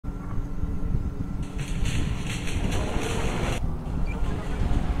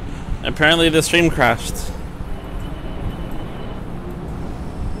Apparently the stream crashed.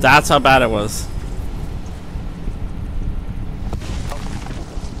 That's how bad it was.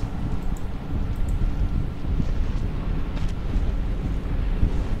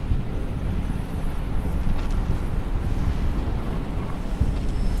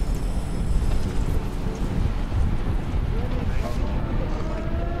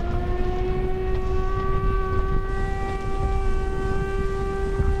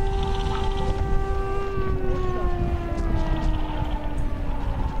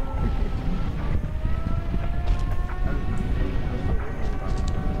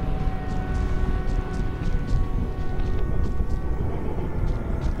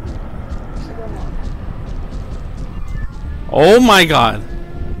 Oh my god.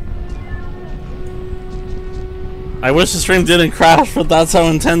 I wish the stream didn't crash, but that's how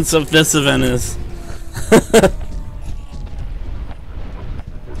intensive this event is.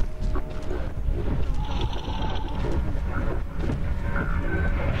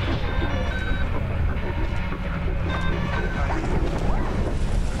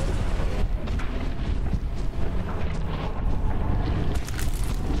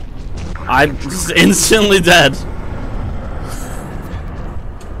 I'm just instantly dead.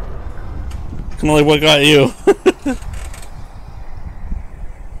 Only what got you?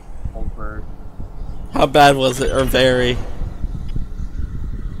 Old bird. How bad was it, or very?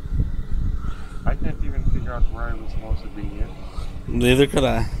 I can't even figure out where I was supposed to be yet. Neither could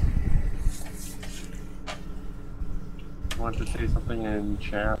I. Want to say something in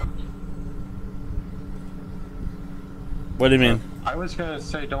chat? What do you mean? I was gonna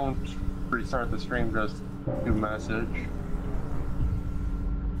say don't restart the stream, just do message.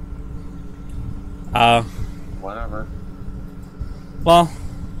 Whatever. Well.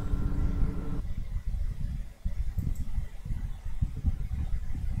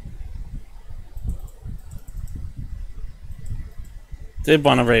 Did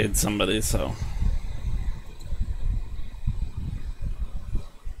want to raid somebody, so.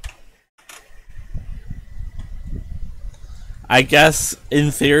 I guess,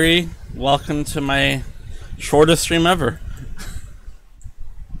 in theory, welcome to my shortest stream ever.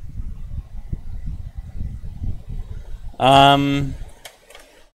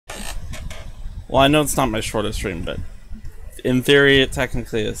 Well, I know it's not my shortest stream, but in theory it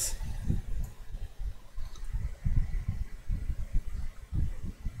technically is.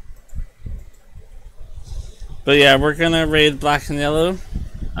 But yeah, we're gonna raid Black and Yellow.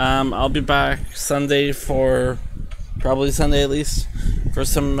 I'll be back Sunday for, probably Sunday at least, for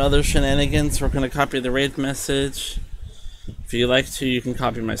some other shenanigans. We're gonna copy the raid message. If you like to, you can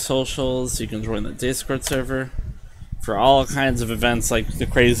copy my socials, you can join the Discord server. For all kinds of events like the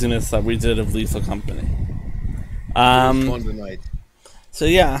craziness that we did of Lethal Company. Fun tonight. So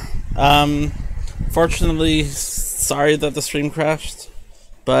yeah, fortunately, sorry that the stream crashed,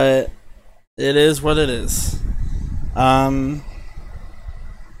 but it is what it is. I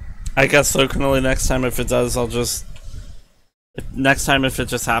guess so. Can only next time if it does, I'll just next time if it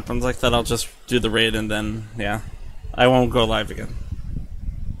just happens like that, I'll just do the raid and then yeah, I won't go live again.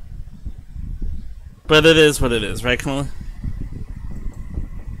 But it is what it is, right, Camilla?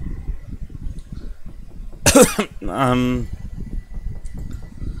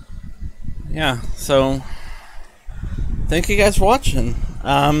 Yeah, so thank you guys for watching.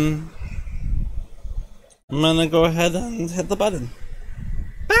 I'm gonna go ahead and hit the button.